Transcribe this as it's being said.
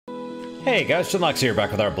Hey guys, Shinlox here,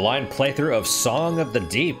 back with our blind playthrough of Song of the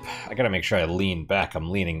Deep. I gotta make sure I lean back,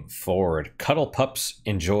 I'm leaning forward. Cuddle pups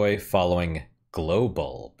enjoy following glow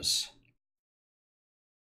bulbs.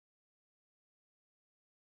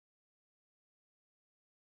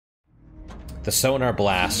 The sonar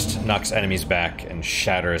blast knocks enemies back and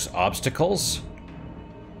shatters obstacles.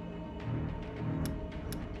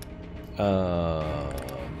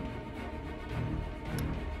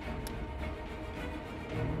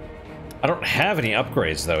 I don't have any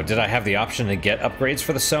upgrades, though. Did I have the option to get upgrades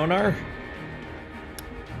for the sonar?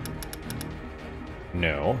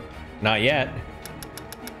 No. Not yet.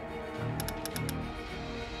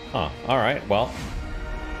 Huh. Alright, well.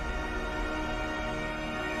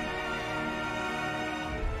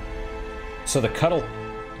 So the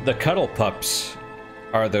cuddle pups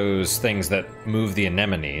are those things that move the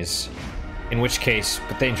anemones. In which case,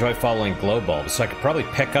 but they enjoy following glow bulbs, so I could probably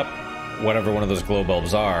pick up whatever one of those glow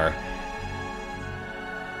bulbs are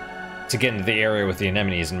to get into the area with the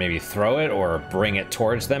anemones and maybe throw it or bring it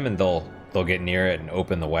towards them, and they'll get near it and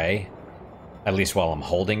open the way. At least while I'm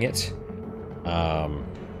holding it. Yeah,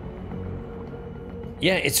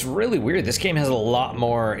 it's really weird. This game has a lot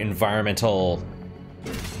more environmental...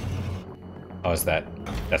 Oh,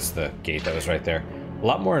 that's the gate that was right there. A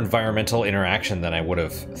lot more environmental interaction than I would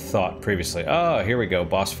have thought previously. Oh, here we go,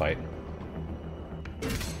 boss fight.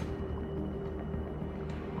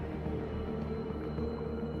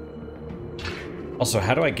 Also,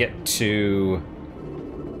 how do I get to...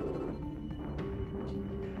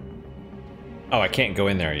 Oh, I can't go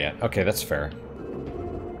in there yet. Okay, that's fair.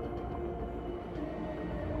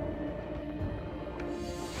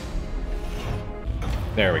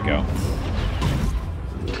 There we go.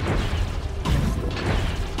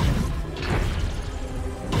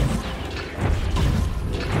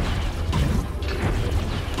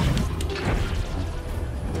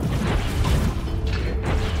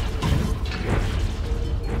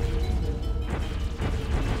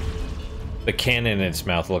 The cannon in its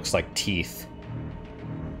mouth looks like teeth.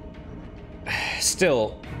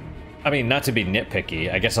 Still, I mean, not to be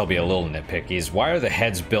nitpicky, I guess I'll be a little nitpicky, is why are the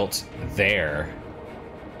heads built there?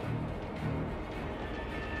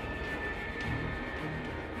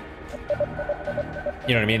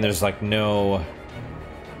 You know what I mean? There's like no...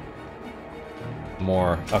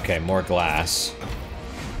 more... Okay, more glass.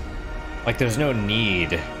 Like there's no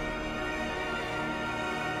need.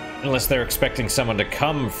 Unless they're expecting someone to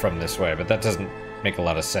come from this way, but that doesn't make a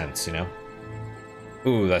lot of sense, you know?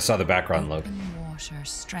 Ooh, I saw the background load. Open water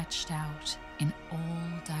stretched out in all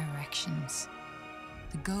directions.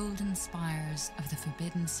 The golden spires of the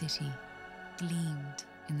Forbidden City gleamed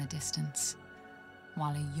in the distance,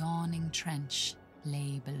 while a yawning trench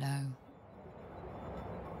lay below.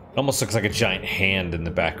 It almost looks like a giant hand in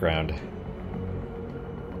the background.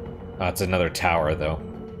 Oh, it's another tower, though.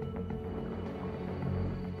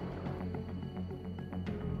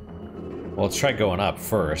 Well, let's try going up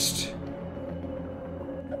first.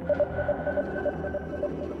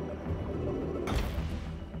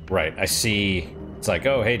 Right, I see. It's like,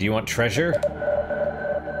 oh, hey, do you want treasure?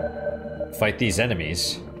 Fight these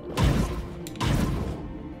enemies.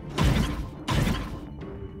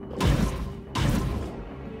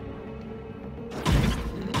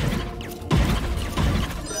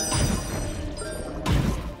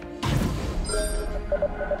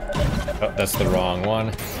 Oh, that's the wrong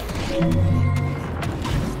one.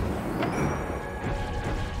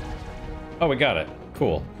 Oh, we got it.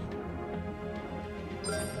 Cool.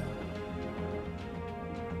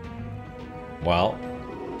 Well,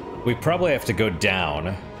 we probably have to go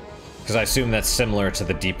down, because I assume that's similar to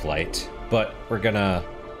the deep light, but we're gonna...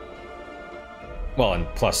 Well, and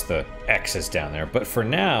plus the X is down there, but for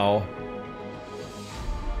now...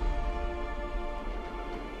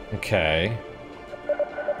 Okay.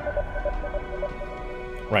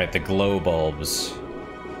 Right, the glow bulbs.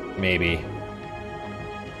 Maybe.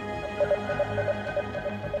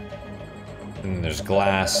 And there's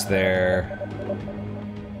glass there.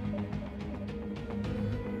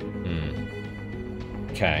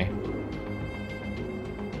 Okay.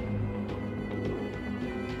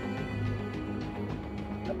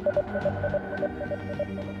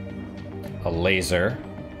 A laser.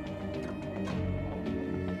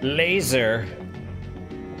 Laser!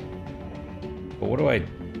 But what do I...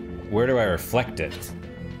 Where do I reflect it?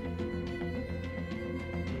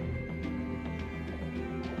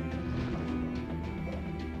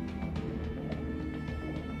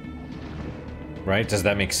 Right? Does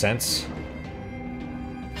that make sense?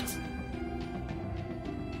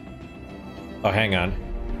 Oh, hang on.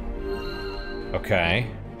 Okay.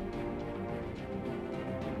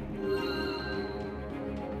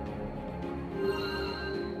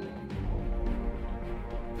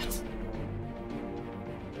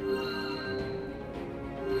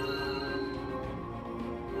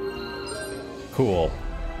 Cool.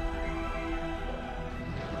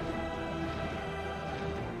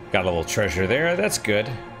 Got a little treasure there. That's good.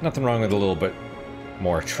 Nothing wrong with a little bit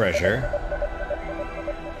more treasure.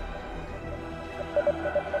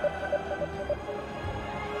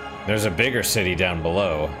 There's a bigger city down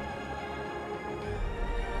below.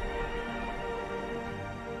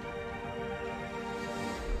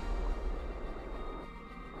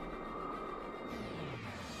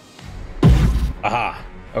 Aha!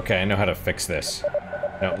 Okay, I know how to fix this.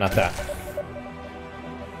 No, not that.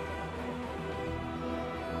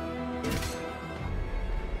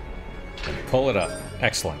 Pull it up.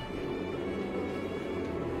 Excellent.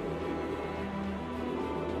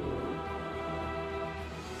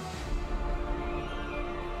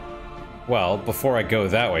 Well, before I go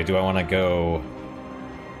that way, do I want to go...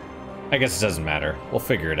 I guess it doesn't matter. We'll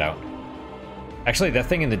figure it out. Actually, that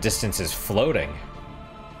thing in the distance is floating.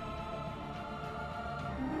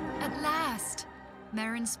 At last!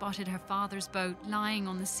 Merrin spotted her father's boat lying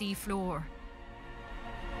on the sea floor.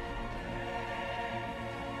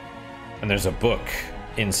 And there's a book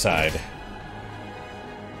inside.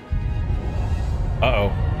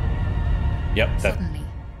 Uh-oh. Yep, that... Suddenly,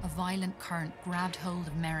 a violent current grabbed hold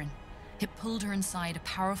of Merrin. It pulled her inside a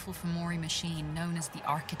powerful Fomori machine known as the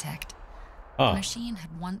Architect. The machine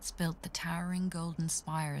had once built the towering golden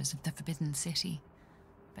spires of the Forbidden City.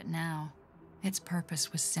 But now, its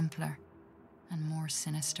purpose was simpler and more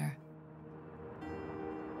sinister.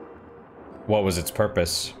 What was its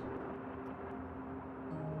purpose?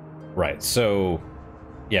 Right, so...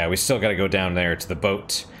 yeah, we still gotta go down there to the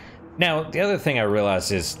boat. Now, the other thing I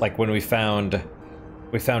realized is, like, when we found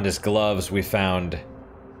his gloves, we found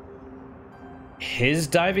his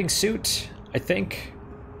diving suit, I think.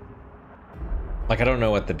 Like, I don't know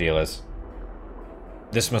what the deal is.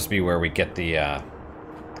 This must be where we get the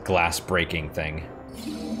glass breaking thing.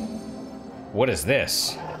 What is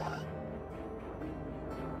this?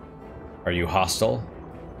 Are you hostile?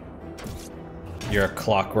 You're a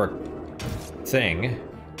clockwork thing.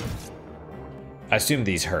 I assume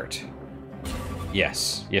these hurt.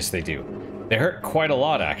 Yes, yes they do. They hurt quite a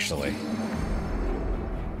lot, actually.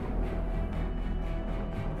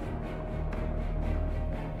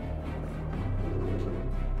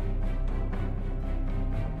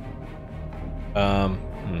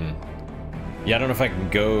 Yeah, I don't know if I can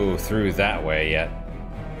go through that way yet.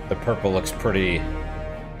 The purple looks pretty...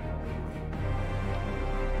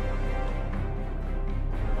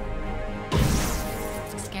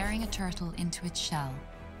 Scaring a turtle into its shell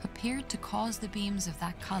appeared to cause the beams of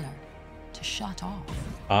that color to shut off.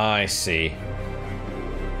 I see.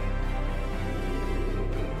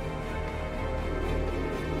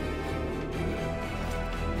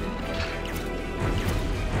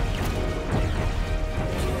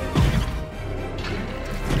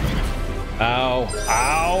 Ow.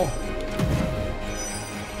 Ow!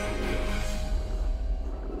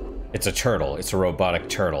 It's a turtle. It's a robotic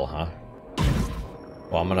turtle, huh?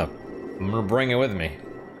 Well, I'm gonna bring it with me.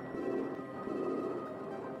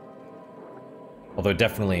 Although it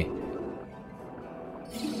definitely,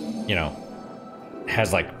 you know,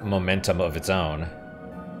 has like momentum of its own.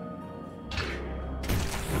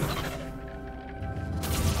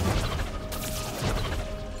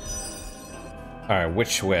 Alright,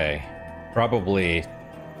 which way? Probably...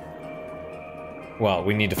 well,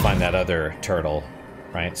 we need to find that other turtle,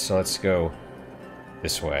 right? So let's go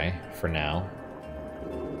this way for now.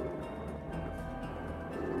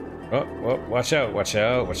 Oh, oh, watch out, watch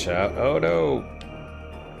out, watch out. Oh no!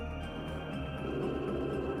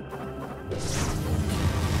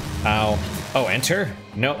 Ow. Oh, enter?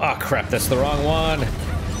 No, oh crap, that's the wrong one!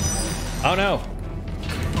 Oh no!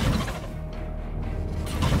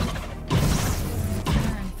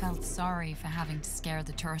 Sorry for having to scare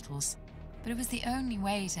the turtles, but it was the only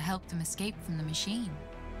way to help them escape from the machine.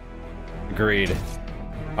 Agreed.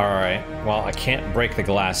 Alright, well, I can't break the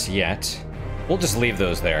glass yet. We'll just leave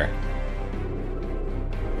those there.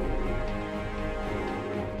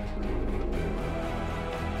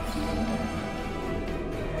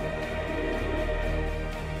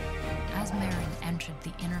 As Merrin entered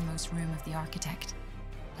the innermost room of the Architect,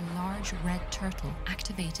 a large red turtle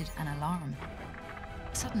activated an alarm.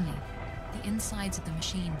 Suddenly, the insides of the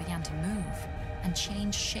machine began to move and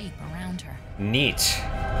change shape around her. Neat.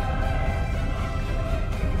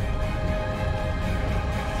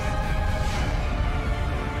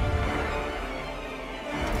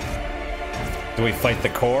 Do we fight the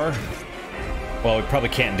core? Well, we probably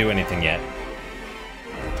can't do anything yet.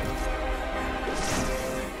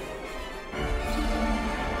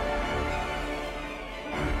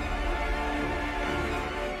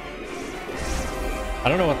 I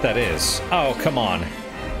don't know what that is. Oh, come on.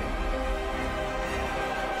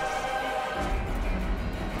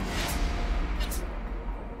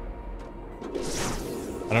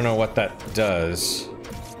 I don't know what that does.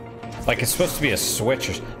 Like, it's supposed to be a switch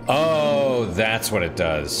or... Oh, that's what it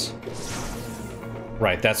does.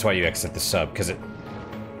 Right, that's why you exit the sub, because it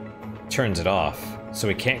turns it off. So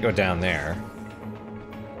we can't go down there.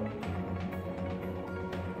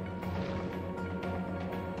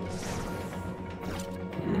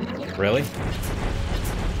 Really?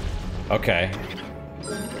 Okay.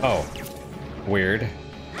 Oh. Weird.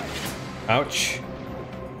 Ouch.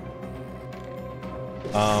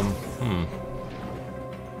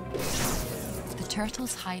 The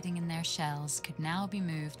turtles hiding in their shells could now be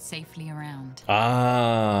moved safely around.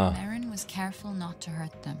 Ah. Merrin was careful not to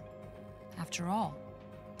hurt them. After all,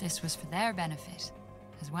 this was for their benefit,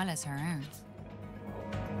 as well as her own.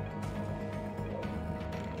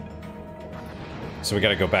 So we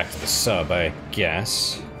gotta go back to the sub, I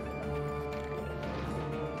guess.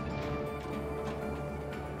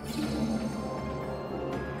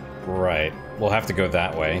 Right. We'll have to go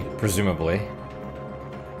that way, presumably.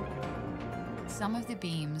 Some of the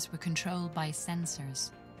beams were controlled by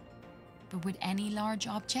sensors. But would any large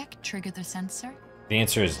object trigger the sensor? The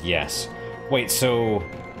answer is yes. Wait, so...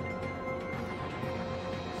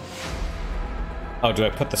 Oh, do I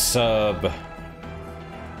put the sub...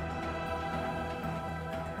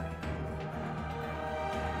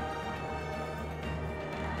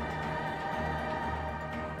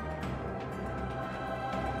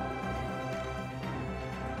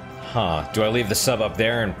 Huh. Do I leave the sub up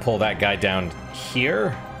there and pull that guy down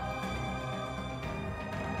here?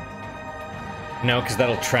 No, because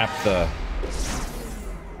that'll trap the...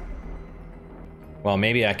 Well,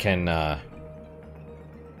 maybe I can,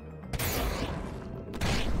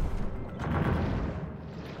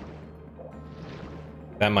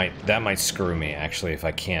 That might screw me, actually, if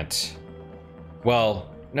I can't... Well,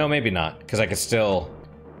 no, maybe not, because I could still...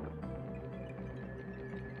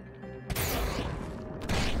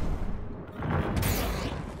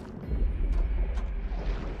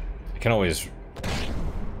 I can always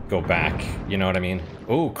go back, you know what I mean?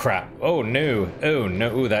 Oh, crap. Oh, no. Oh,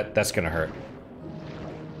 no. Ooh, that's gonna hurt.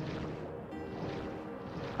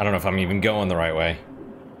 I don't know if I'm even going the right way.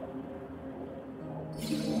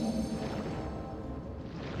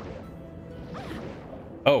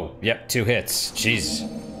 Oh, yep, 2 hits. Jeez.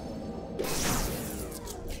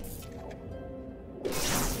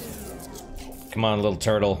 Come on, little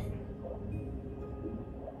turtle.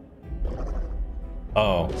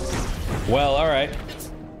 Oh. Well, alright.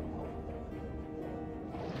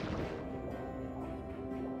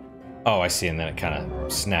 Oh, I see, and then it kind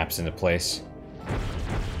of snaps into place.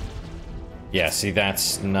 Yeah, see,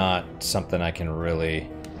 that's not something I can really...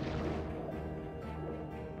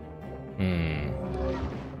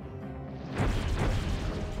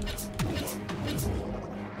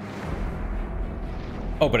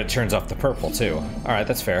 Oh, but it turns off the purple, too. Alright,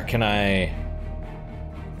 that's fair. Can I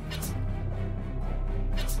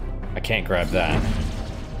can't grab that.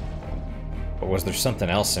 But was there something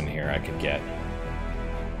else in here I could get?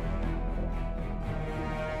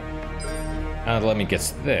 Let me get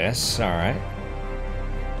this. Alright.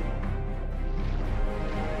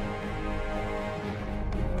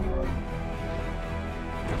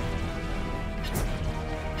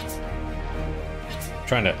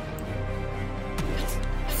 Trying to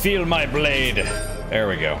feel my blade. There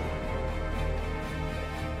we go.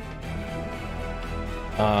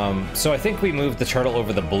 So I think we moved the turtle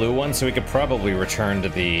over the blue one, so we could probably return to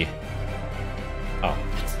the... Oh,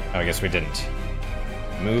 I guess we didn't.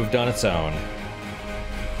 Moved on its own.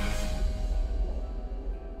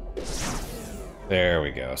 There we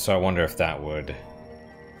go. So I wonder if that would...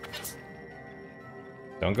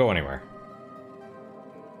 Don't go anywhere.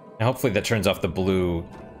 And hopefully that turns off the blue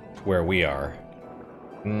where we are.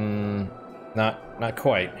 Not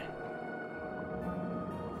quite.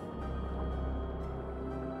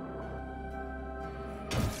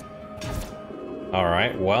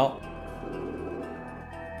 Alright, well.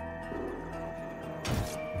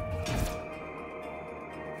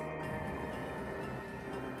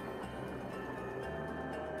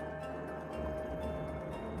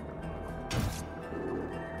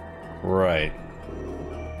 Right.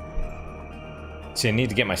 See, I need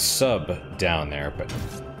to get my sub down there, but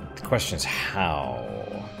the question is how?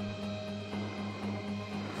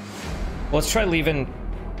 Well, let's try leaving...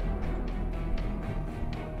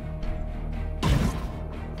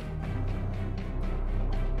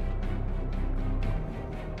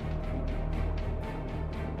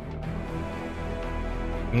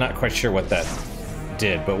 I'm not quite sure what that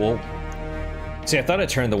did, but we'll See, I thought I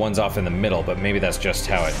turned the ones off in the middle, but maybe that's just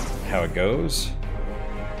how it goes.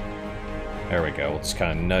 There we go. We'll just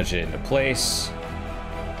kind of nudge it into place.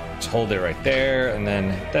 Just hold it right there, and then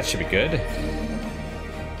that should be good.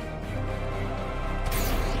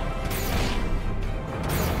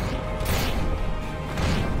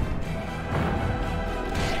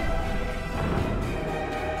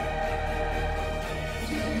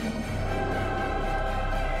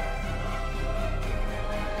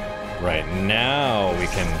 Right, now we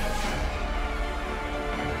can...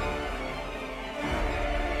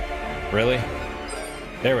 Really?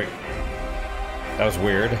 There we... That was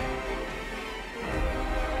weird.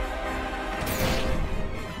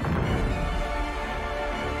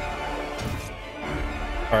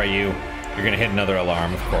 Alright, you're gonna hit another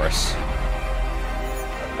alarm, of course.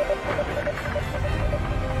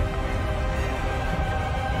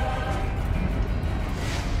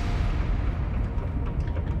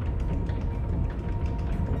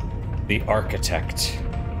 The architect.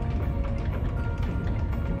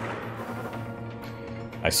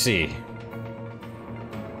 I see.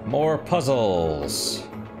 More puzzles.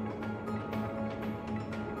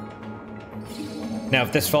 Now,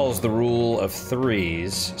 if this follows the rule of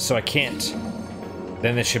threes, so I can't...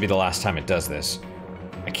 Then this should be the last time it does this.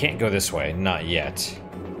 I can't go this way, not yet.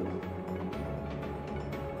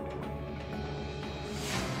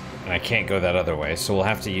 And I can't go that other way, so we'll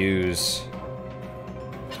have to use...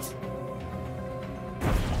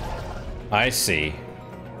 I see.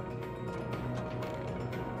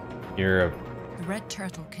 You're a... The red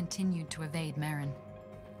turtle continued to evade Merrin.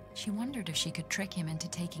 She wondered if she could trick him into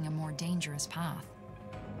taking a more dangerous path.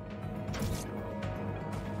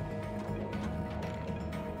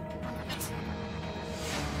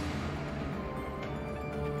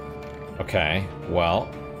 Okay, well...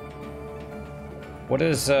 What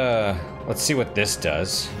is, let's see what this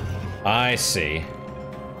does. I see.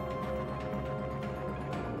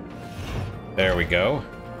 There we go.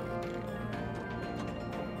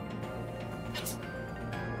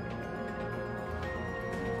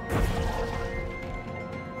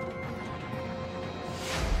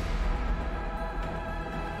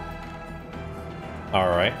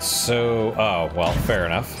 Alright, so... Oh, well, fair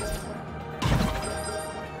enough.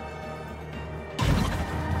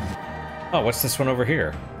 Oh, what's this one over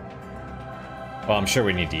here? Well, I'm sure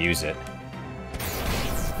we need to use it.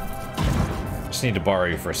 Just need to borrow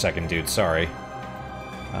you for a second, dude. Sorry.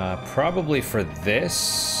 Probably for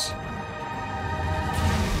this.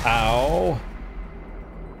 Ow.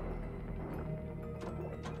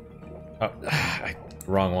 Oh,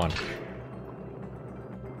 wrong one.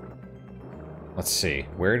 Let's see.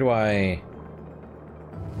 Where do I...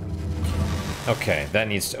 Okay, that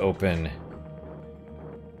needs to open...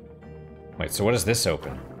 Wait, so what does this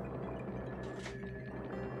open?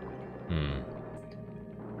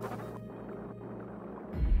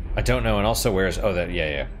 I don't know, and also where's... Oh, that...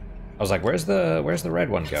 Yeah. I was like, where's the red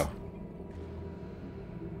one go?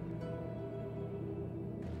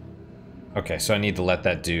 Okay, so I need to let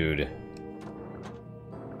that dude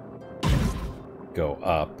go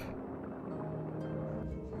up.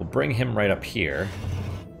 We'll bring him right up here.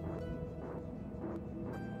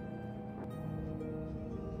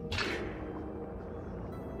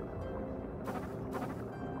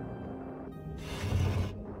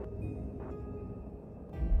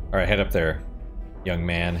 Alright, head up there, young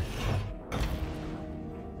man.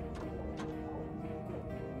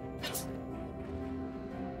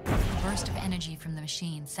 A burst of energy from the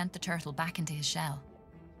machine sent the turtle back into his shell.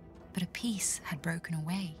 But a piece had broken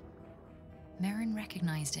away. Merrin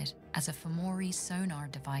recognized it as a Fomori's sonar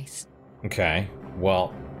device. Okay,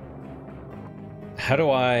 well... How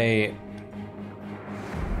do I...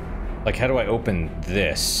 Like, how do I open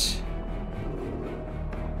this?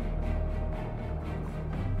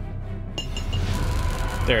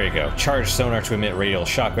 There you go. Charge sonar to emit radial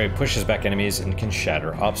shockwave, pushes back enemies, and can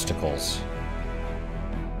shatter obstacles.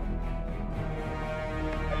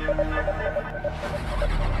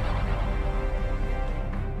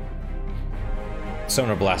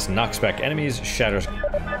 Sonar blast knocks back enemies, shatters...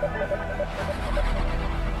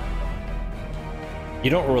 You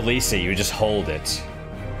don't release it, you just hold it.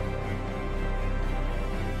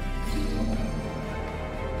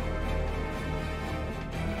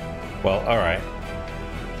 Well, alright.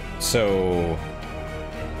 So...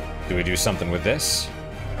 Do we do something with this?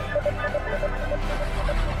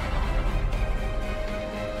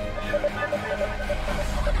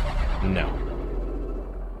 No.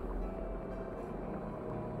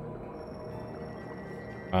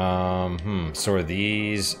 So are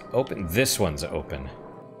these open? This one's open.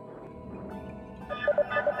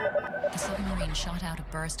 The submarine machine shot out a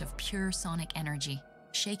burst of pure sonic energy,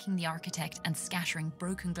 shaking the architect and scattering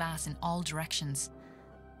broken glass in all directions.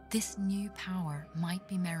 This new power might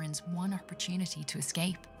be Merrin's one opportunity to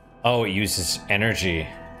escape. Oh, it uses energy.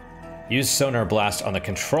 Use sonar blast on the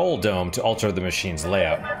control dome to alter the machine's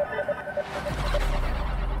layout.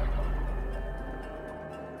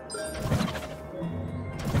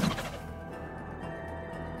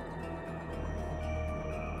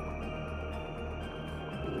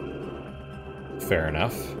 Fair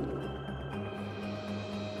enough.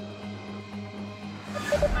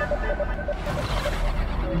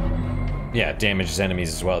 Yeah, it damages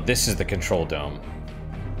enemies as well. This is the control dome.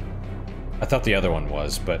 I thought the other one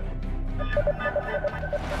was, but...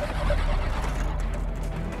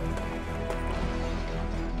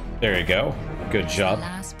 There you go. Good job. The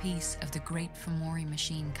last piece of the great Fomori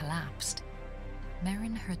machine collapsed.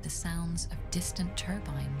 Merrin heard the sounds of distant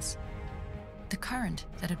turbines. The current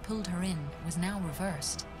that had pulled her in was now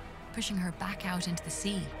reversed, pushing her back out into the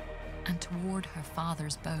sea and toward her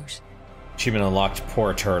father's boat. Achievement unlocked,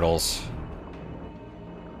 poor turtles.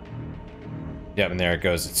 Yep, and there it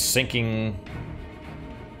goes. It's sinking.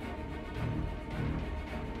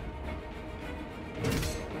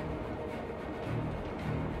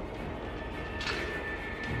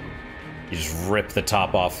 You just rip the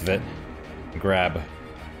top off of it. Grab.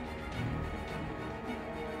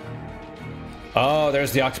 Oh,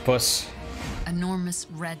 there's the octopus. Enormous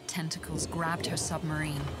red tentacles grabbed her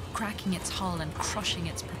submarine, cracking its hull and crushing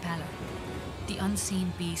its propeller. The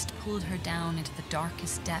unseen beast pulled her down into the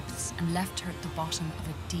darkest depths and left her at the bottom of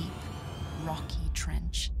a deep, rocky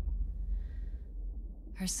trench.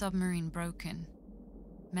 Her submarine broken,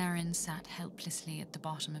 Merrin sat helplessly at the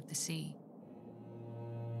bottom of the sea.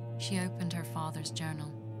 She opened her father's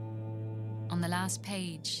journal. On the last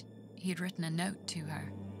page, he had written a note to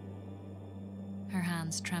her. Her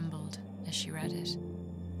hands trembled as she read it.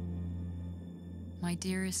 My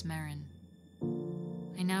dearest Merrin,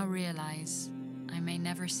 I now realize I may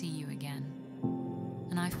never see you again,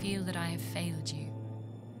 and I feel that I have failed you.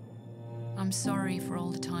 I'm sorry for all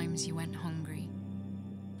the times you went hungry.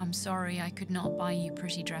 I'm sorry I could not buy you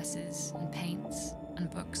pretty dresses and paints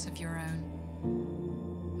and books of your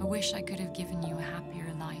own. I wish I could have given you a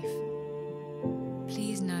happier life.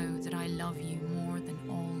 Please know that I love you more than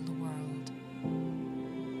all the world.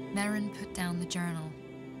 Merrin put down the journal,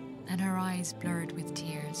 and her eyes blurred with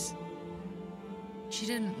tears. She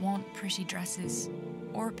didn't want pretty dresses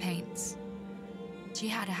or paints. She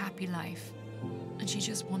had a happy life, and she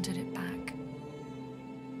just wanted it back.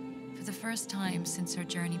 For the first time since her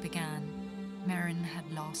journey began, Merrin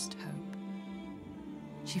had lost hope.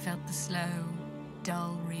 She felt the slow,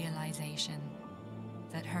 dull realization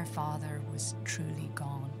that her father was truly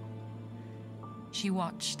gone. She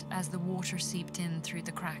watched as the water seeped in through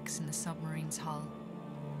the cracks in the submarine's hull.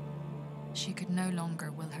 She could no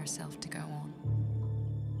longer will herself to go on.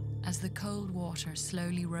 As the cold water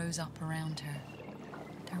slowly rose up around her,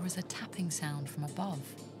 there was a tapping sound from above,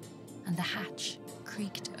 and the hatch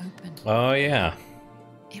creaked open. Oh, yeah.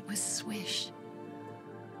 It was Swish.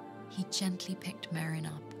 He gently picked Merrin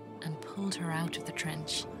up and pulled her out of the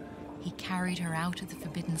trench. He carried her out of the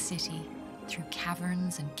Forbidden City, through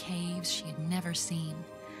caverns and caves she had never seen,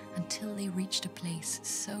 until they reached a place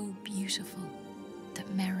so beautiful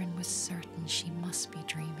that Merrin was certain she must be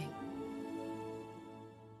dreaming.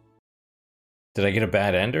 Did I get a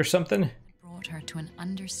bad end or something? Brought her to an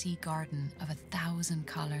undersea garden of 1,000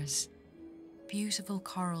 colors. Beautiful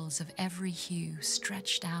corals of every hue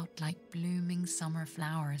stretched out like blooming summer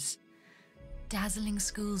flowers. Dazzling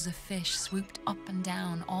schools of fish swooped up and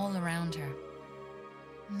down all around her.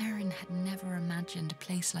 Merrin had never imagined a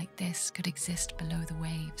place like this could exist below the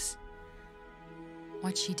waves.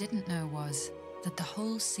 What she didn't know was that the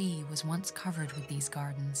whole sea was once covered with these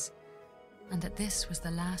gardens, and that this was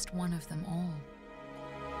the last one of them all.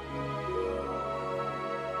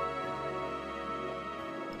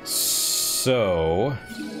 So...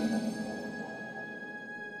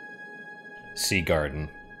 Sea Garden.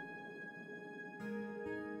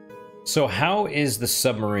 So how is the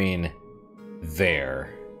submarine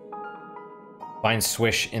there? Find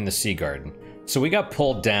Swish in the Sea Garden. So we got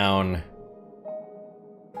pulled down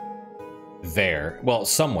there. Well,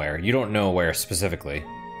 somewhere. You don't know where specifically.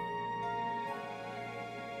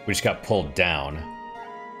 We just got pulled down.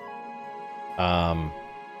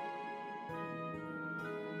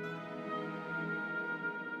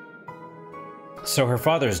 So her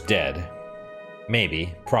father's dead.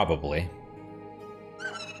 Maybe. Probably.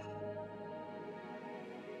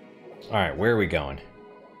 Alright, where are we going?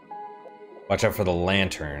 Watch out for the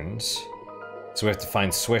lanterns. So we have to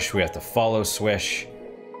find Swish, we have to follow Swish.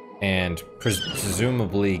 and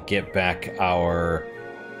presumably get back our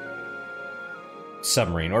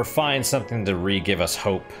submarine, or find something to re-give us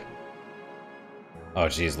hope. Oh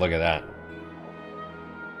geez, look at that.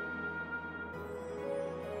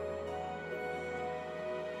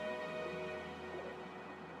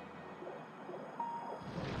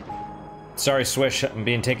 Sorry, Swish, I'm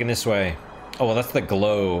being taken this way. Oh, well, that's the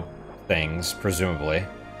glow things, presumably.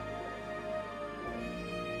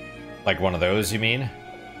 Like one of those, you mean?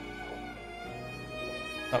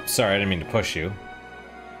 Oh, sorry, I didn't mean to push you.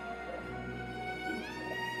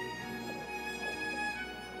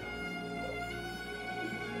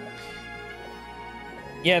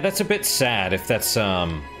 Yeah, that's a bit sad if that's, you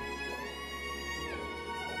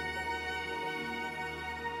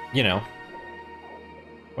know.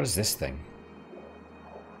 What is this thing?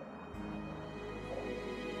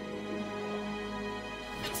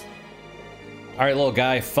 Alright, little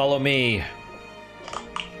guy, follow me.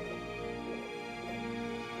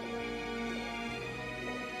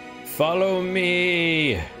 Follow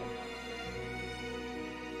me!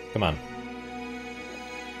 Come on.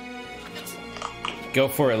 Go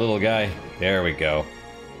for it, little guy. There we go.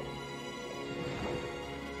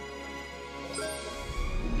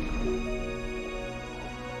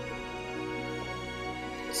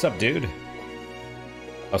 What's up, dude?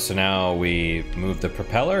 Oh, so now we move the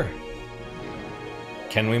propeller?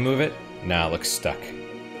 Can we move it? Nah, it looks stuck.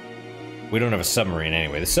 We don't have a submarine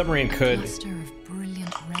anyway. The submarine could... A cluster of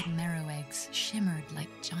brilliant red marrow eggs shimmered like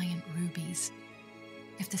giant rubies.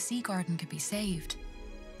 If the sea garden could be saved,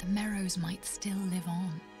 the marrows might still live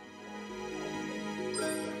on.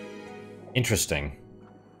 Interesting.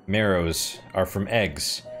 Marrows are from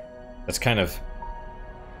eggs. That's kind of...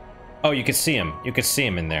 Oh, you could see them. You could see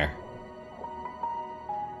them in there.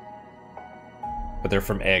 But they're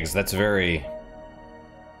from eggs. That's very...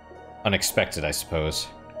 unexpected, I suppose.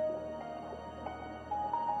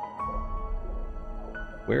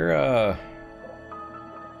 We're,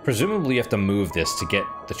 presumably you have to move this to get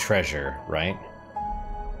the treasure, right?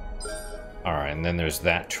 Alright, and then there's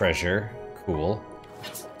that treasure. Cool.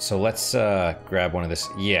 So let's, grab one of this.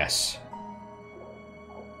 Yes.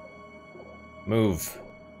 Move.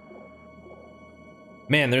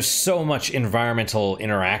 Man, there's so much environmental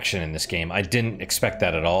interaction in this game. I didn't expect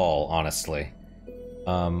that at all, honestly.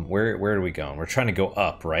 Where are we going? We're trying to go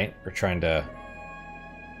up, right? We're trying to...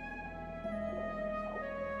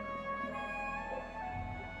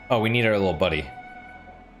 Oh, we need our little buddy.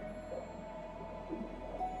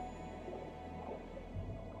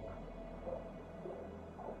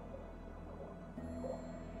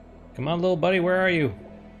 Come on, little buddy, where are you?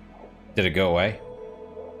 Did it go away?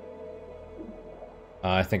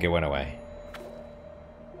 I think it went away.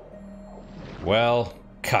 Well,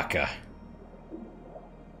 caca.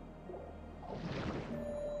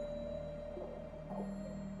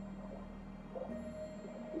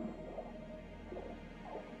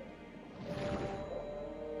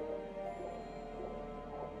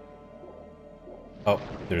 Oh,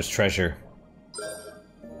 there's treasure.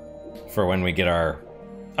 For when we get our...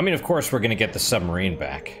 I mean, of course we're gonna get the submarine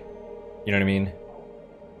back. You know what I mean?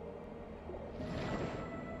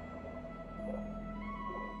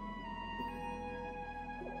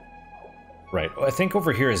 Right. I think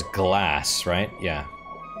over here is glass, right? Yeah.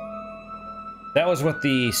 That was what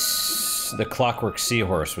the Clockwork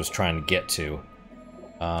Seahorse was trying to get to.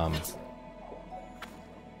 Can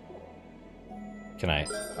I...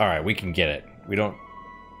 Alright, we can get it. We don't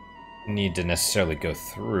need to necessarily go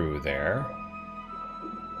through there.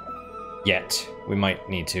 Yet. We might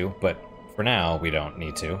need to, but for now, we don't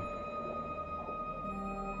need to.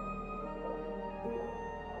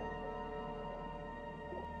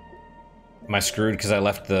 Am I screwed because I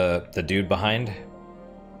left the dude behind?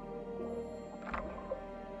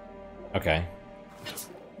 Okay.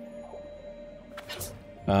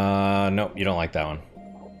 Nope, you don't like that one.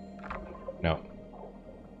 No.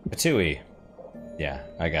 Patooey. Yeah,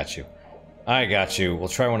 I got you. I got you. We'll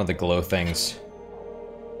try one of the glow things.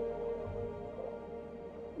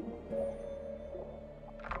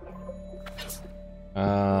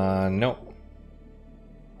 Nope.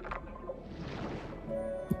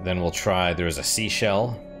 Then we'll try... There's a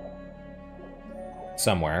seashell.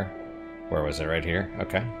 Somewhere. Where was it? Right here?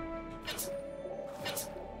 Okay.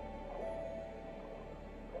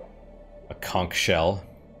 A conch shell.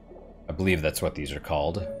 I believe that's what these are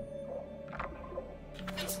called.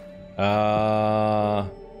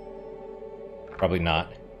 Probably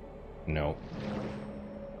not. No.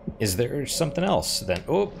 Is there something else then?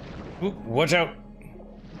 Oh! Oop, watch out!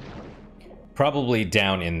 Probably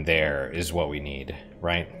down in there is what we need,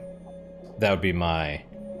 right? That would be my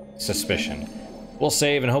suspicion. We'll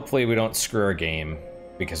save, and hopefully we don't screw our game,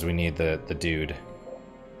 because we need the dude.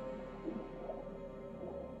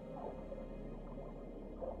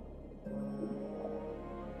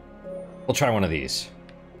 We'll try one of these.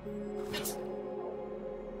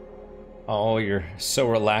 Oh, you're so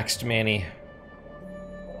relaxed, Manny.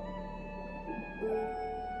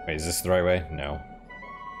 Wait, is this the right way? No.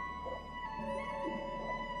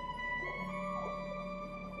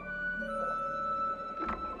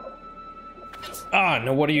 Ah,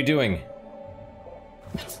 no, what are you doing?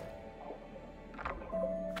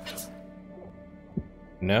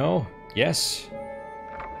 No? Yes?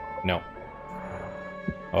 No.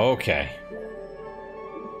 Okay.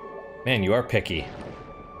 Man, you are picky.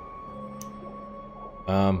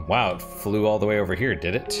 Wow, it flew all the way over here,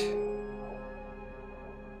 did it?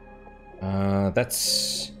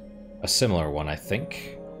 That's a similar one, I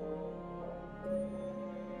think.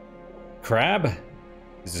 Crab?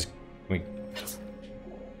 Is this... we...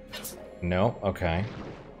 No? Okay.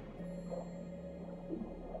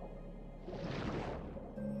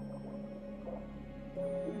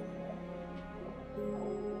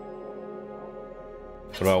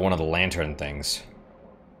 What about one of the lantern things?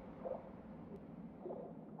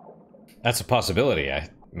 That's a possibility,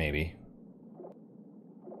 maybe.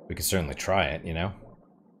 We could certainly try it, you know?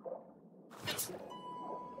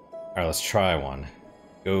 Alright, let's try one.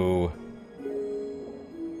 Go.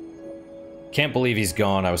 Can't believe he's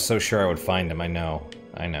gone. I was so sure I would find him. I know.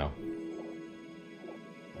 I know.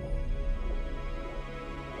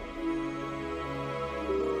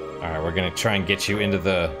 Alright, we're gonna try and get you into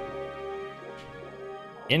the...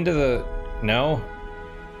 No?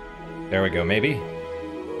 There we go, maybe?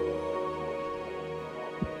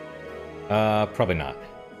 Probably not.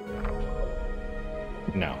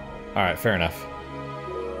 No. Alright, fair enough.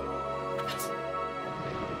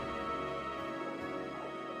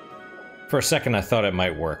 For a second I thought it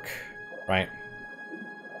might work, right?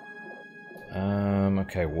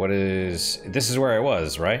 Okay, what is... This is where I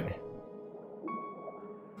was, right?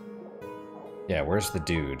 Yeah, where's the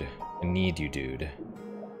dude? I need you, dude.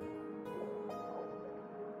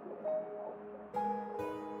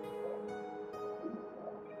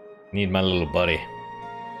 Need my little buddy.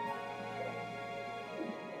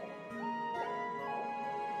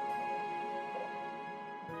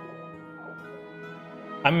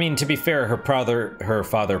 I mean, to be fair, her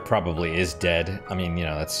father probably is dead. I mean, you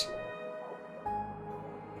know, that's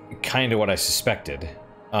kind of what I suspected.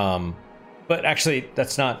 But actually,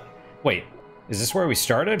 that's not... Wait, is this where we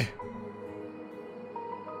started?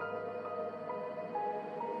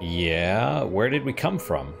 Yeah, where did we come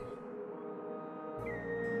from?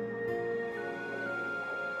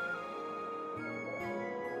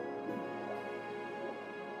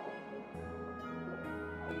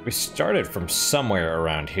 We started from somewhere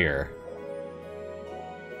around here.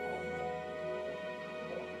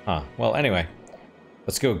 Huh. Well, anyway.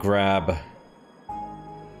 Let's go grab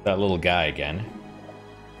that little guy again.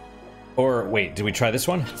 Or, wait, did we try this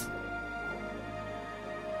one?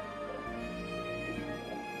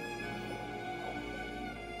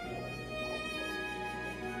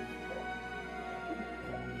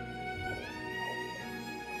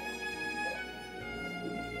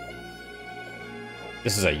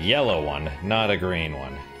 This is a yellow one, not a green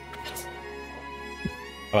one.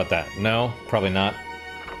 How about that? No, probably not.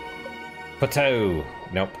 Potato.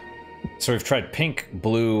 Nope. So we've tried pink,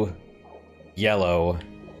 blue, yellow.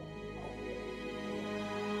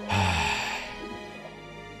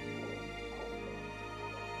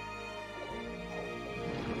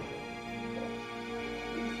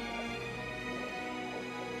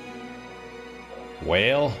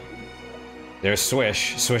 Whale? There's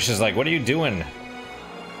Swish. Swish is like, what are you doing?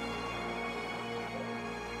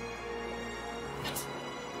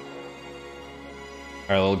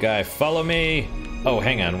 Our little guy, follow me! Oh,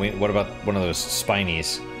 hang on, what about one of those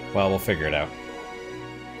spinies? Well, we'll figure it out.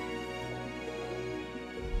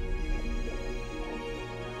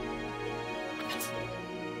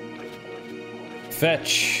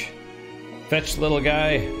 Fetch! Fetch, little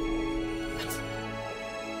guy!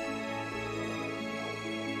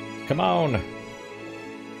 Come on!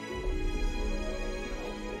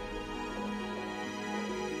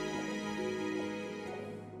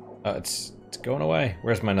 It's going away.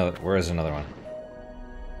 Where's another one?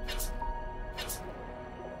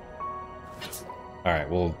 Alright,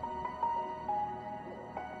 well...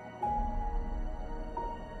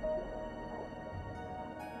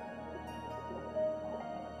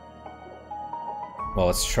 Well,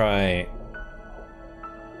 let's try...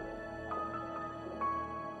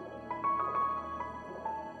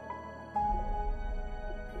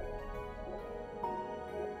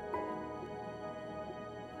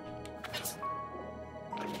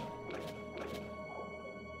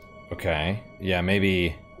 Okay. Yeah,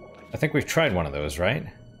 maybe... I think we've tried one of those, right?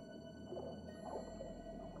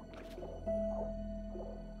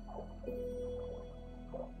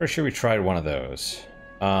 Pretty sure we tried one of those.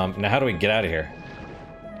 Now how do we get out of here?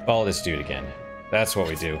 Follow this dude again. That's what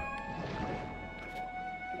we do.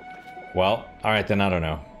 Well, alright then, I don't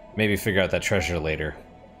know. Maybe figure out that treasure later.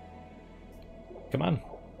 Come on.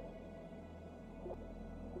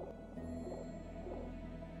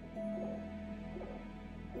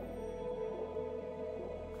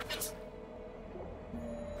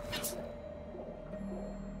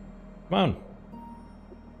 Come on.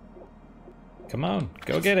 Come on,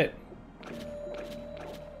 go get it.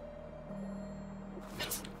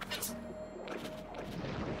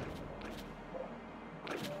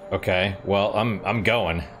 Okay, well, I'm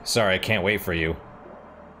going. Sorry, I can't wait for you.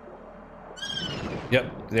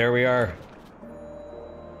 Yep, there we are.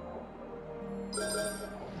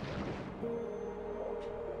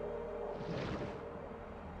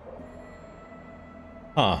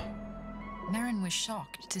 Huh. Merrin was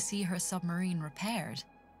shocked to see her submarine repaired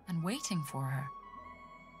and waiting for her.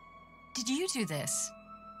 "Did you do this?"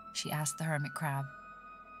 she asked the hermit crab.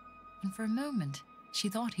 And for a moment, she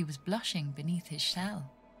thought he was blushing beneath his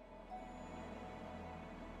shell.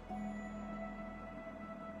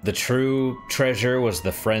 The true treasure was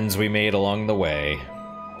the friends we made along the way.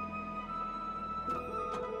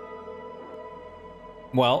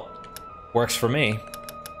 Well, works for me.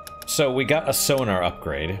 So we got a sonar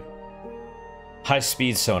upgrade.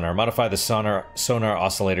 High-speed sonar. Modify the sonar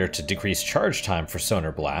oscillator to decrease charge time for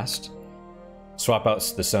sonar blast. Swap out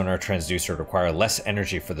the sonar transducer to require less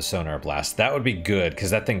energy for the sonar blast. That would be good, because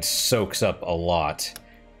that thing soaks up a lot.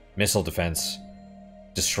 Missile defense.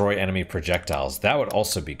 Destroy enemy projectiles. That would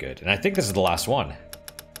also be good. And I think this is the last one.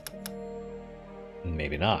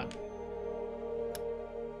 Maybe not.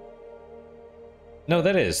 No,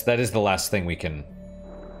 that is the last thing we can...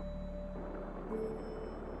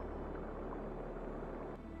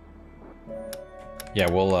 Yeah,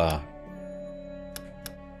 we'll,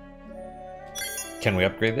 Can we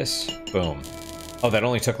upgrade this? Boom. Oh, that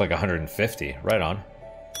only took like 150. Right on.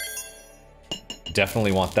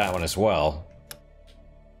 Definitely want that one as well.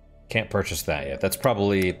 Can't purchase that yet. That's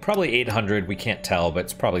probably 800. We can't tell, but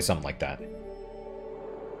it's probably something like that.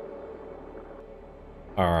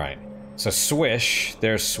 Alright. So Swish.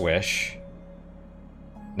 There's Swish.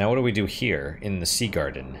 Now what do we do here in the Sea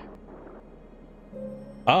Garden?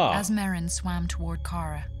 Ah! As Merrin swam toward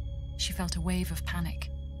Kara, she felt a wave of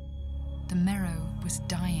panic. The Merrow was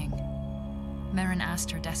dying. Merrin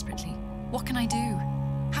asked her desperately, "What can I do?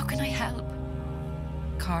 How can I help?"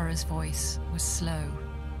 Kara's voice was slow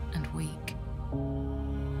and weak.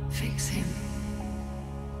 "Fix him.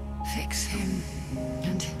 Fix him,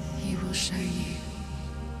 and he will show you,"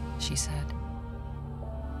 she said.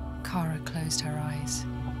 Kara closed her eyes.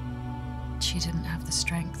 She didn't have the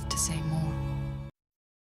strength to say more.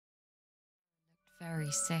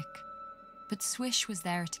 Very sick, but Swish was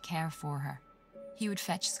there to care for her. He would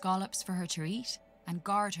fetch scallops for her to eat and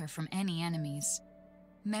guard her from any enemies.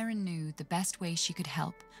 Merrin knew the best way she could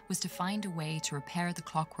help was to find a way to repair the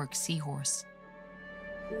Clockwork Seahorse.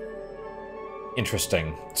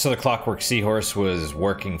 Interesting. So the Clockwork Seahorse was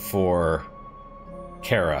working for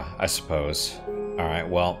Kara, I suppose. Alright,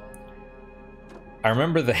 well... I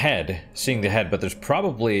remember the head, seeing the head, but there's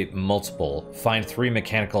probably multiple. Find 3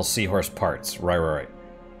 mechanical seahorse parts. Right.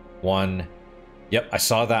 One. Yep, I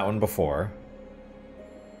saw that one before.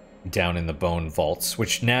 Down in the bone vaults,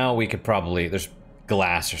 which now we could probably... There's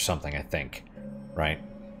glass or something, I think. Right?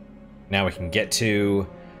 Now we can get to...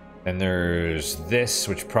 Then there's this,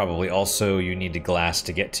 which probably also you need the glass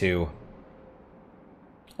to get to.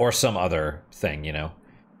 Or some other thing, you know?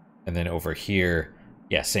 And then over here...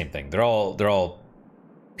 Yeah, same thing. They're all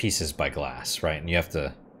pieces by glass, right? And you have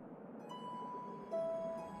to...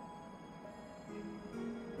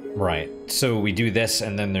 Right. So we do this,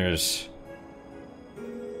 and then there's...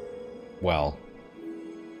 Well...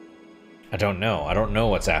 I don't know. I don't know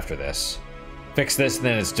what's after this. Fix this, and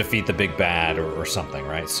then it's defeat the big bad, or something,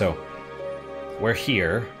 right? So, we're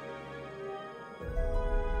here.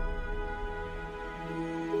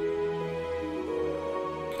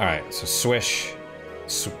 Alright, so Swish...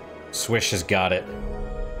 Swish has got it.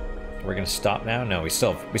 We're gonna stop now? No, we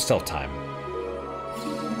still have time.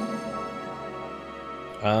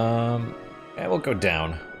 Yeah, we'll go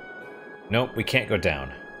down. Nope, we can't go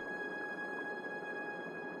down.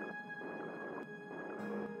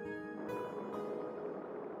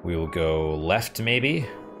 We will go left, maybe?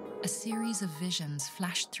 A series of visions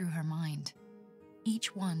flashed through her mind.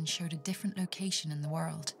 Each one showed a different location in the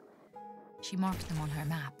world. She marked them on her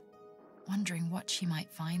map. wondering what she might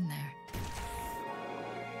find there.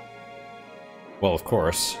 Well, of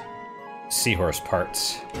course. Seahorse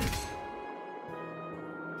parts.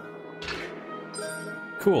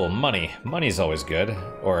 Cool, money. Money's always good.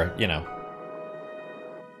 Or, you know.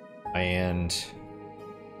 And...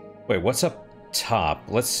 wait, what's up top?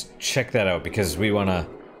 Let's check that out, because we want to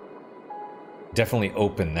definitely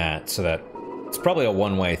open that, so that... it's probably a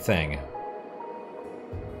one-way thing.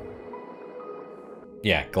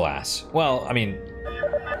 Yeah, glass. Well, I mean...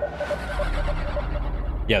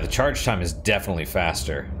 yeah, the charge time is definitely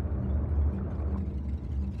faster.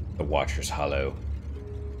 The Watcher's Hollow.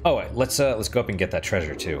 Oh, wait, let's go up and get that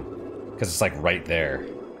treasure too, because it's like right there.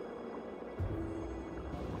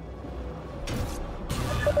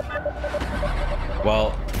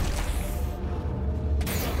 Well,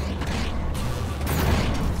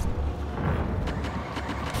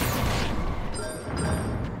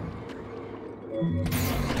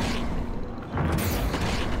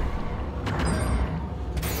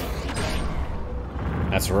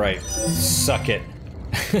 that's right. Suck it.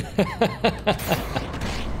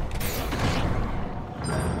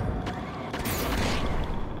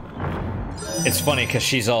 It's funny because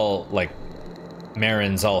she's all like,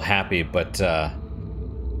 Marin's all happy, but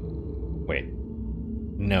wait,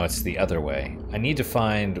 no, it's the other way. I need to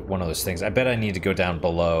find one of those things. I bet I need to go down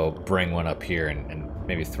below, bring one up here, and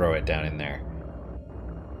maybe throw it down in there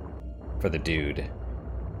for the dude.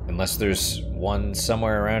 Unless there's one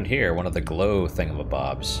somewhere around here, one of the glow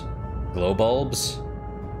thingamabobs. Glow bulbs?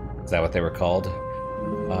 Is that what they were called?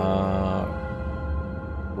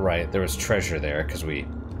 Right, there was treasure there, because we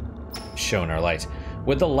shone our light.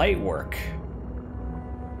 Would the light work?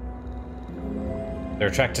 They're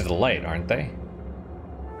attracted to the light, aren't they?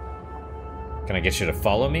 Can I get you to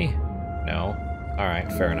follow me? No?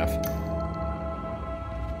 Alright, fair enough.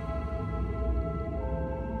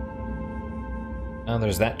 Oh,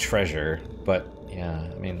 there's that treasure, but yeah,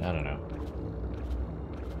 I mean, I don't know.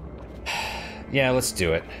 Yeah, let's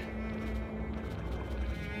do it.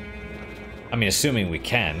 I mean, assuming we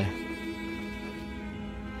can.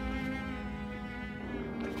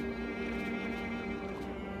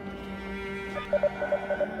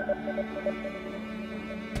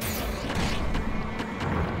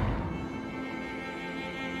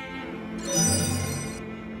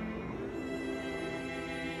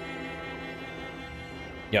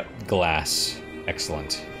 Yep, glass.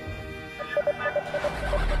 Excellent.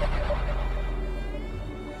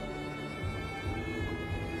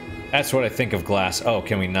 That's what I think of glass. Oh,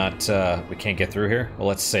 can we not, we can't get through here? Well,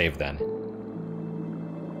 let's save then.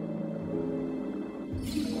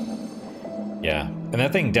 Yeah, and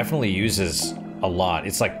that thing definitely uses a lot.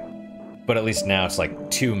 It's like, but at least now it's like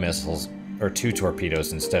 2 missiles, or 2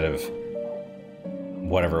 torpedoes instead of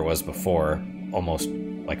whatever it was before. Almost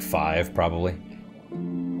like 5, probably.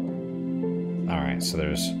 Alright, so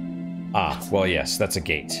there's... ah, well, yes, that's a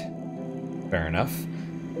gate. Fair enough.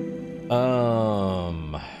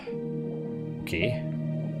 Okay.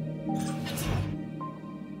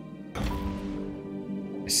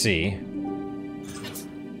 I see.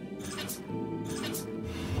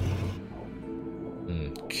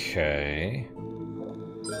 Okay.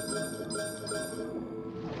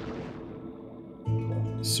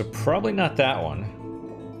 So probably not that one.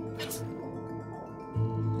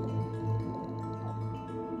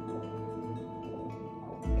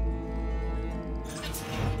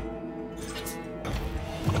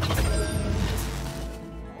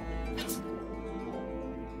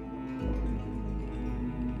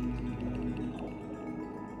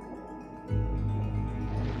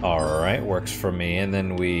 Alright, works for me, and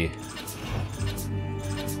then we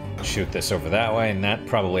shoot this over that way, and that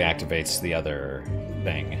probably activates the other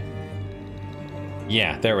thing.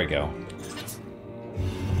 Yeah, there we go.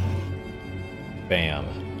 Bam.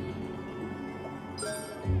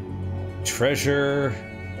 Treasure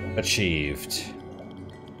achieved.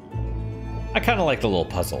 I kind of like the little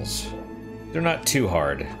puzzles. They're not too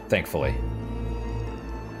hard, thankfully.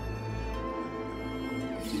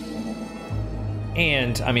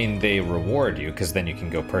 And, I mean, they reward you, because then you can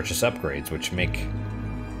go purchase upgrades, which make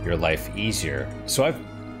your life easier. So I've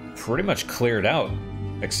pretty much cleared out,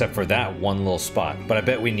 except for that one little spot. But I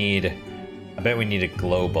bet we need a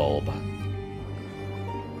glow bulb.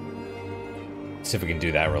 Let's see if we can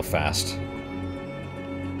do that real fast.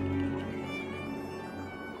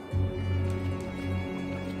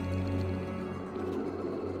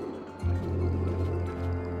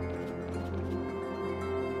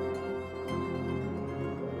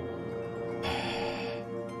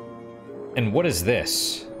 And what is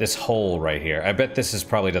this? This hole right here. I bet this is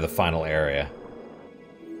probably to the final area.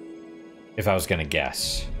 If I was gonna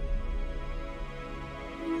guess.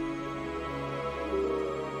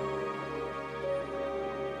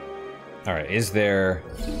 Alright, is there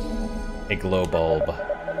a glow bulb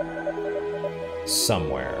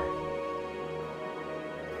somewhere?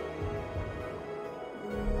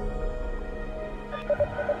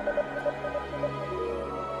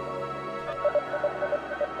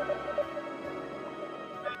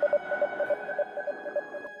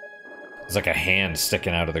 There's like a hand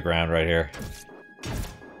sticking out of the ground right here.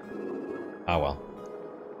 Oh well.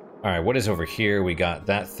 Alright, what is over here? We got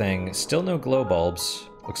that thing. Still no glow bulbs.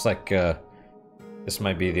 Looks like this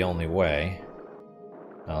might be the only way.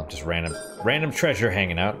 Oh, just random treasure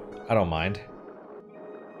hanging out. I don't mind.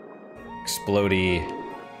 Explodey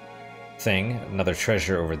thing. Another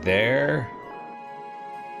treasure over there.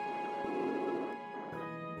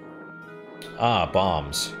 Ah,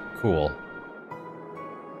 bombs. Cool.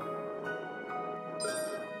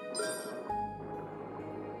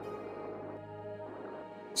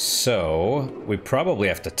 So, we probably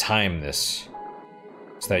have to time this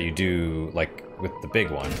so that you do, like, with the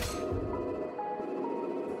big one.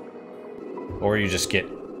 Or you just get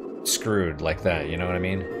screwed like that, you know what I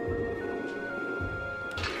mean?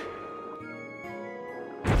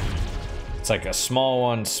 It's like a small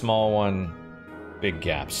one, big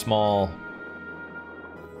gap, small.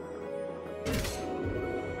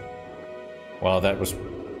 Well, that was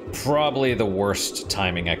probably the worst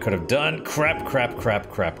timing I could have done. Crap.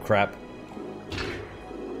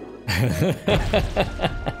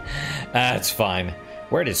 That's fine.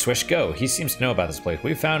 Where did Swish go? He seems to know about this place.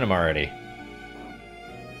 We found him already.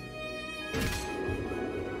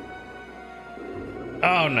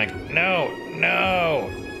 Oh, no.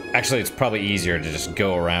 Actually, it's probably easier to just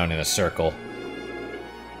go around in a circle.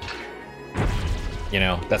 You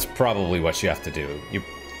know, that's probably what you have to do.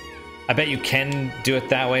 I bet you can do it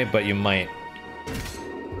that way, but you might...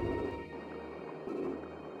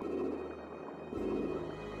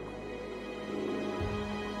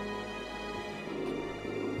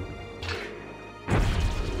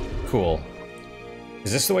 Cool.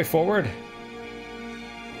 Is this the way forward?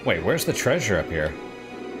 Wait, where's the treasure up here?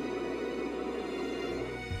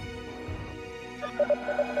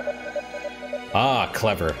 Ah,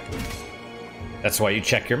 clever. That's why you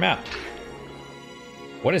check your map.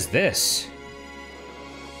 What is this?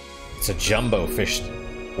 It's a jumbo fish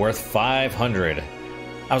worth 500.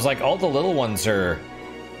 I was like, all the little ones are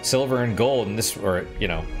silver and gold, and this, or, you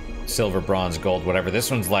know, silver, bronze, gold, whatever. This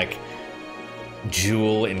one's like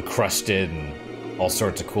jewel encrusted and all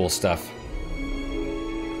sorts of cool stuff.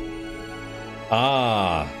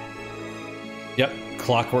 Ah. Yep,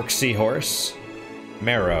 clockwork seahorse.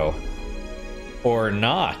 Marrow. Or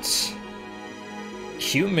not.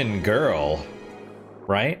 Human girl.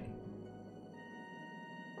 Right?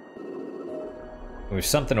 There's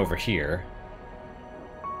something over here.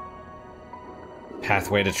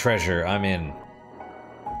 Pathway to treasure. I'm in.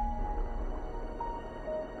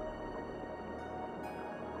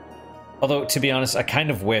 Although, to be honest, I kind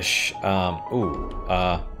of wish...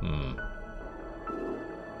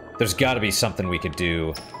 There's got to be something we could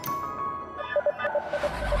do.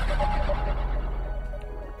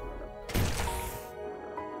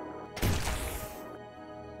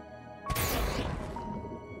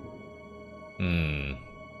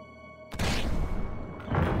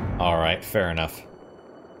 Alright, fair enough.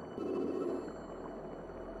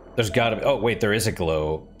 There's gotta be... Oh, wait, there is a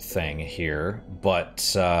glow thing here,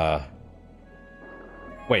 but,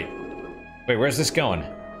 Wait, where's this going?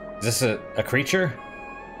 Is this a creature?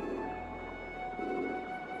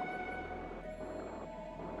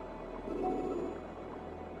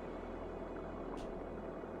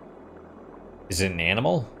 Is it an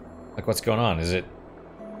animal? Like, what's going on? Is it...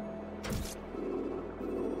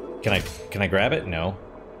 Can I grab it? No.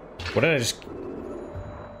 What did I just...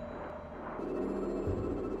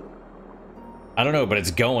 I don't know, but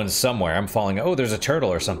it's going somewhere. I'm falling... Oh, there's a turtle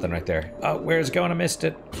or something right there. Oh, where's it going? I missed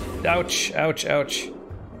it. Ouch, ouch, ouch.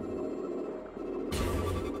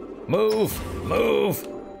 Move! Move!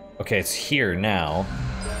 Okay, it's here now.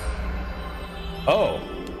 Oh!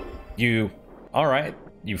 You... Alright.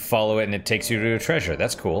 You follow it and it takes you to a treasure.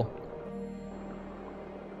 That's cool.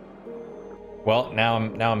 Well, now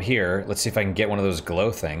I'm here. Let's see if I can get one of those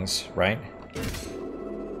glow things, right?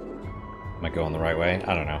 Am I going the right way?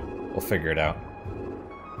 I don't know. We'll figure it out.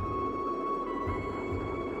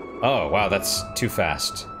 Oh, wow, that's too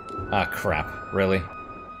fast. Ah, crap. Really?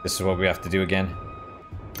 This is what we have to do again?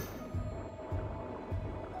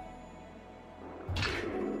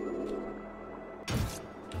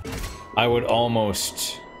 I would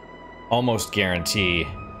almost guarantee...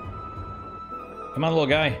 Come on, little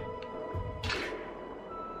guy.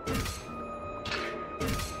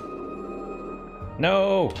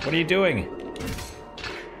 No! What are you doing?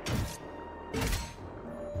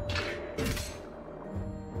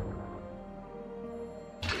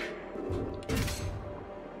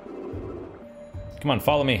 Come on,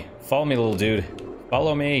 follow me. Follow me, little dude.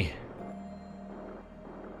 Follow me.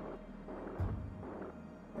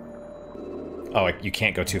 Oh, you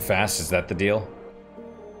can't go too fast? Is that the deal?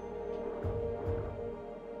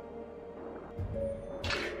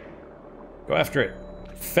 Go after it.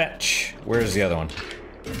 Fetch. Where's the other one?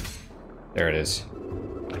 There it is.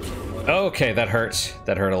 Okay, that hurts.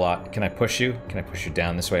 That hurt a lot. Can I push you? Can I push you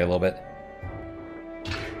down this way a little bit?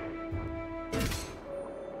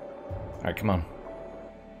 Alright, come on.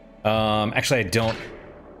 Actually, I don't...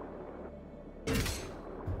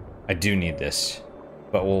 I do need this.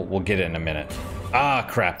 But we'll get it in a minute. Ah,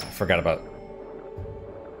 crap. Forgot about...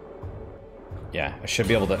 Yeah, I should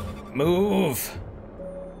be able to... Move!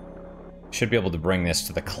 Should be able to bring this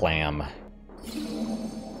to the clam.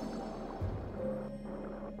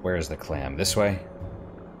 Where is the clam? This way?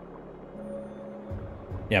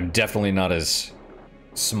 Yeah, I'm definitely not as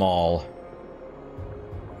small.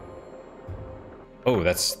 Oh,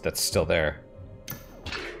 that's still there.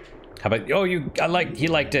 How about... Oh, he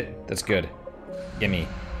liked it. That's good. Gimme.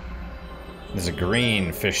 There's a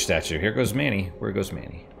green fish statue. Here goes Manny. Where goes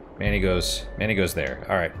Manny? Manny goes there.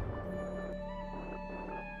 All right.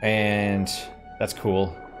 And that's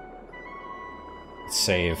cool. Let's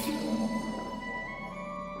save.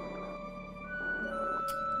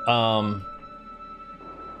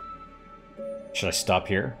 Should I stop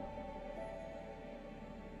here?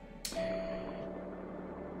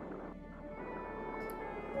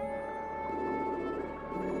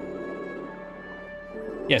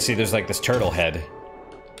 Yeah, see, there's like this turtle head.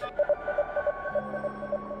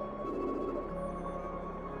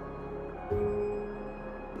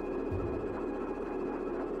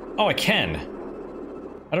 Oh, I can.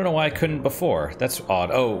 I don't know why I couldn't before. That's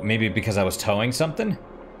odd. Oh, maybe because I was towing something?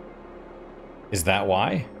 Is that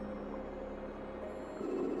why?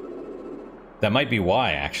 That might be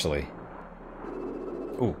why, actually.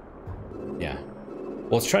 Ooh. Yeah.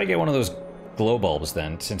 Well, let's try to get one of those glow bulbs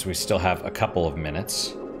then, since we still have a couple of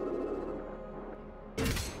minutes.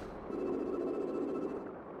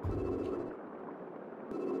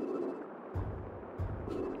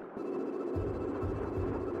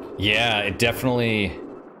 Yeah, it definitely...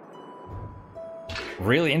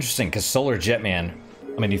 Really interesting, because Solar Jetman...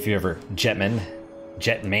 I mean, if you ever... Jetman...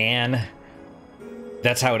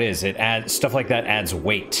 That's how it is. It adds... Stuff like that adds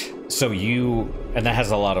weight. So you... And that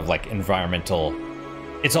has a lot of, like, environmental...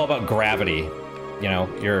 It's all about gravity. You know,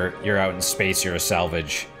 you're out in space, you're a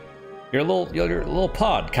salvage. You're a little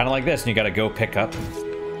pod, kind of like this, and you gotta go pick up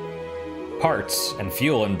parts and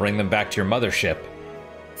fuel and bring them back to your mothership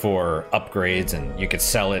for upgrades, and you could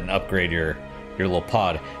sell it and upgrade your little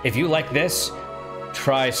pod. If you like this,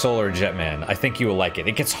 try Solar Jetman. I think you will like it.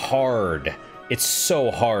 It gets hard. It's so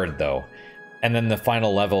hard, though. And then the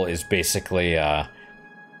final level is basically, you'll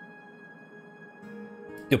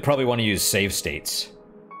probably want to use save states.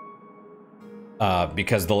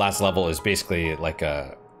 Because the last level is basically like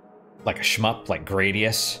a shmup, like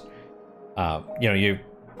Gradius. You know,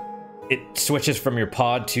 it switches from your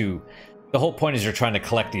pod to... The whole point is you're trying to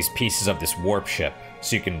collect these pieces of this warp ship,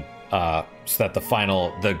 so you can, so that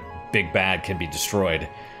the big bad can be destroyed.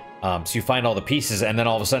 So you find all the pieces, and then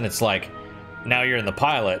all of a sudden it's like, now you're in the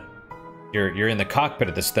pilot, you're in the cockpit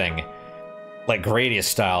of this thing, like Gradius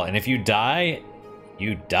style, and if you die,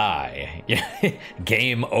 you die.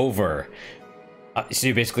 Game over. So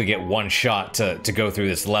you basically get one shot to go through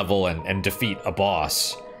this level and defeat a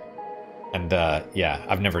boss. And, yeah,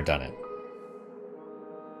 I've never done it.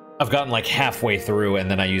 I've gotten like halfway through,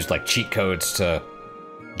 and then I used like cheat codes to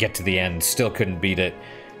get to the end. Still couldn't beat it.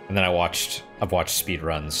 And then I've watched speed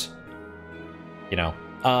runs. You know?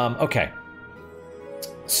 Okay.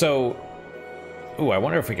 So... Ooh, I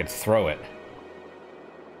wonder if we could throw it.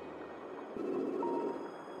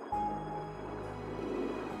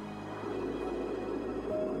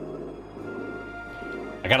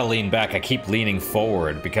 I gotta lean back. I keep leaning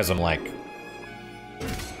forward because I'm like...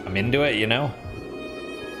 I'm into it, you know?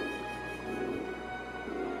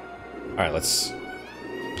 Alright, let's...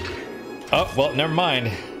 Oh, well, never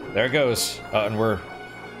mind. There it goes. And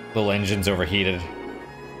little engine's overheated.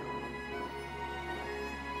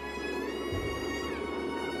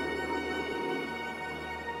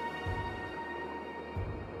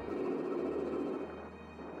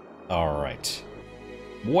 Alright.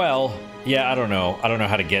 Well, yeah, I don't know. I don't know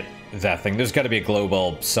how to get that thing. There's got to be a glow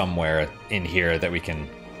bulb somewhere in here that we can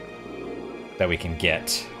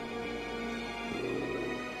get.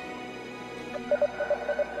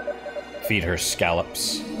 Feed her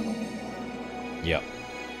scallops. Yep.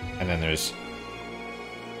 And then there's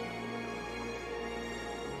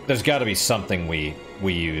got to be something we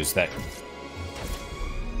use that...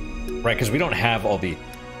 Right, because we don't have all the...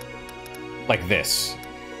 Like this.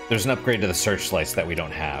 There's an upgrade to the searchlights that we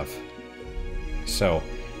don't have. So...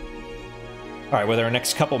 Alright, with our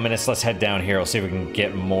next couple minutes, let's head down here. We'll see if we can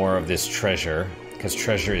get more of this treasure. Because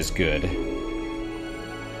treasure is good.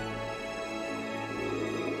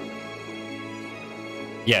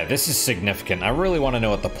 Yeah, this is significant. I really want to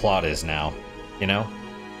know what the plot is now. You know?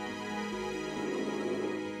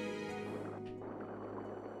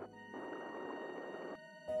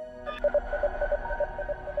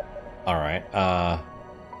 Alright,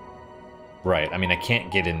 Right, I mean, I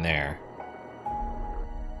can't get in there.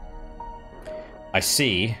 I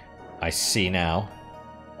see now.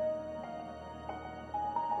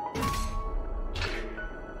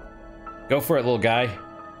 Go for it, little guy.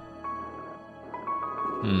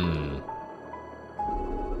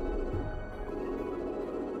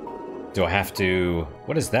 Do I have to...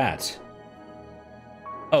 What is that?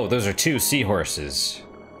 Oh, those are 2 seahorses.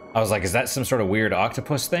 I was like, is that some sort of weird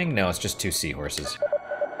octopus thing? No, it's just 2 seahorses.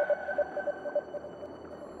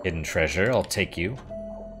 Hidden treasure, I'll take you.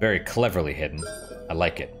 Very cleverly hidden. I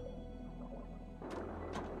like it.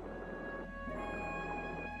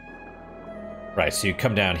 Right, so you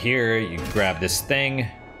come down here, you grab this thing.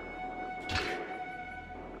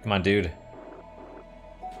 Come on, dude.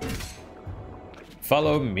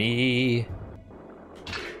 Follow me.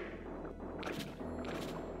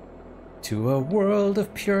 To a world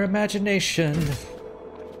of pure imagination.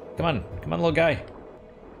 Come on, little guy.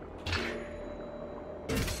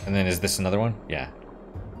 And then is this another one? Yeah.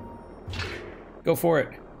 Go for it.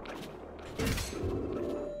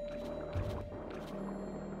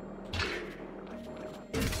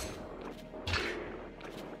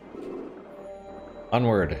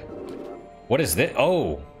 Onward. What is this?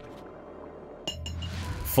 Oh!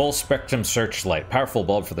 Full spectrum searchlight. Powerful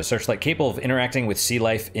bulb for the searchlight, capable of interacting with sea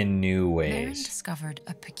life in new ways. Maren discovered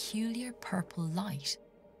a peculiar purple light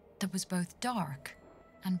that was both dark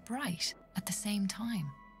and bright at the same time.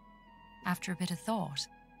 After a bit of thought,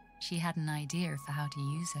 she had an idea for how to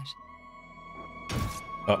use it.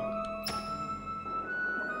 Oh.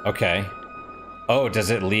 Okay. Oh,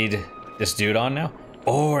 does it lead this dude on now?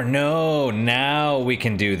 Oh, no! Now we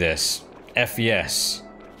can do this. F yes.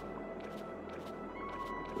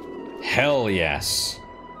 Hell yes.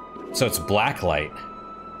 So it's black light.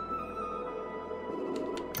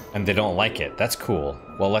 And they don't like it. That's cool.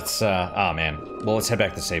 Well, let's, oh man. Well, let's head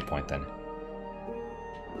back to the save point then.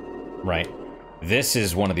 Right. This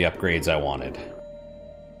is one of the upgrades I wanted.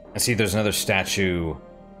 I see there's another statue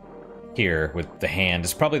here with the hand.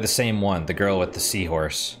 It's probably the same one, the girl with the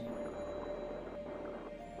seahorse.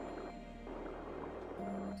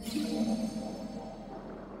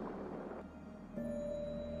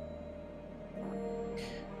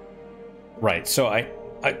 Right, so I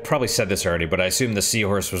probably said this already, but I assume the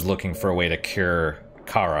seahorse was looking for a way to cure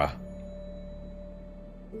Kara.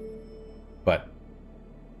 But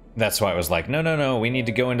that's why I was like, no, we need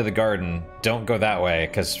to go into the garden. Don't go that way,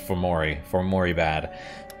 because for Mori bad.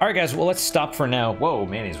 Alright guys, well let's stop for now. Whoa,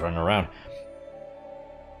 man, he's running around.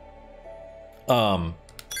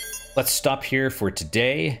 Let's stop here for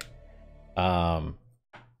today.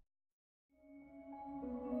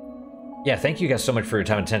 Yeah, thank you guys so much for your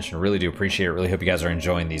time and attention. Really do appreciate it. Really hope you guys are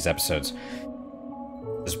enjoying these episodes.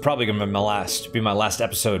 This is probably gonna be my last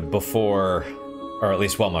episode before, or at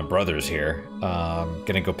least while my brother's here.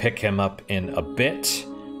 Gonna go pick him up in a bit,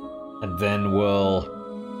 and then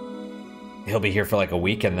he'll be here for like a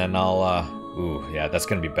week, and then I'll, ooh, yeah, that's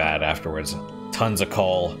gonna be bad afterwards. Tons of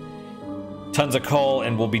call,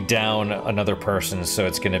 and we'll be down another person, so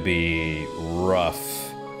it's gonna be rough.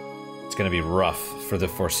 It's gonna be rough for the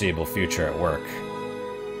foreseeable future at work.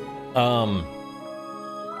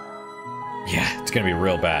 Yeah, it's gonna be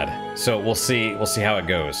real bad. So we'll see how it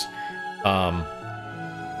goes.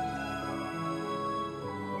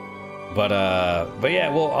 But yeah,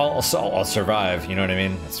 well, I'll survive. You know what I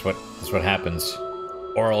mean? That's what happens.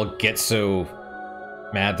 Or I'll get so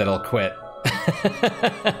mad that I'll quit.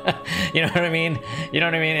 You know what I mean?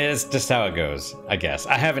 It's just how it goes, I guess.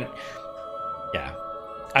 Yeah.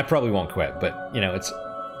 I probably won't quit, but, you know,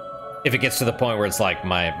 if it gets to the point where it's like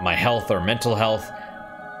my health or mental health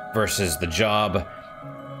versus the job,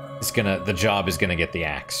 the job is gonna get the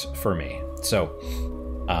axe for me. So,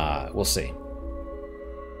 we'll see.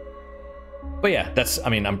 But yeah,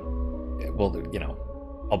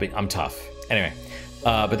 I'm tough. Anyway,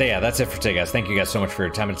 but yeah, that's it for today, guys. Thank you guys so much for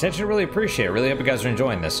your time and attention. Really appreciate it. Really hope you guys are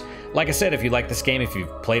enjoying this. Like I said, if you like this game, if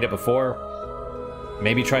you've played it before,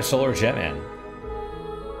 maybe try Solar Jetman.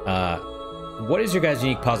 What is your guys'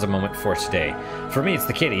 unique positive moment for today? For me, it's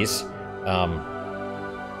the kitties.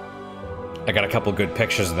 I got a couple good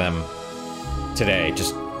pictures of them today.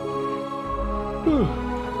 Just,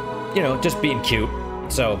 you know, just being cute.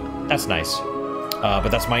 So that's nice. But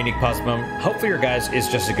that's my unique positive moment. Hopefully your guys is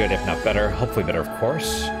just as good, if not better. Hopefully better, of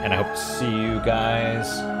course. And I hope to see you guys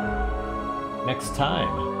next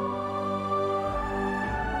time.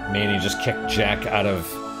 Manny just kicked Jack out of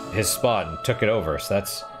his spot and took it over, so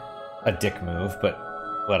that's a dick move, but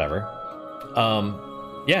whatever.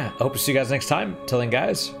 Yeah, I hope to see you guys next time. Till then,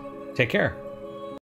 guys, take care.